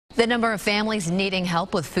The number of families needing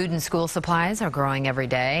help with food and school supplies are growing every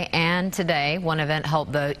day. And today, one event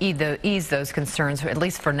helped ease those concerns, at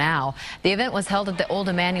least for now. The event was held at the Old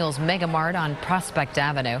Emmanuel's Mega Mart on Prospect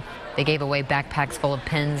Avenue. They gave away backpacks full of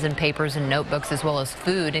pens and papers and notebooks, as well as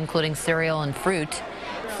food, including cereal and fruit.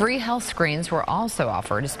 Free health screens were also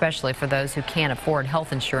offered, especially for those who can't afford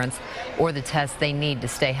health insurance or the tests they need to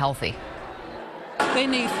stay healthy. They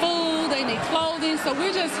need food, they need clothing, so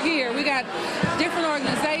we're just here. We got different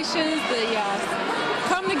organizations that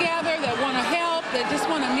come together that want to help, that just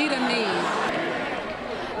want to meet a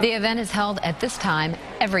need. The event is held at this time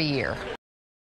every year.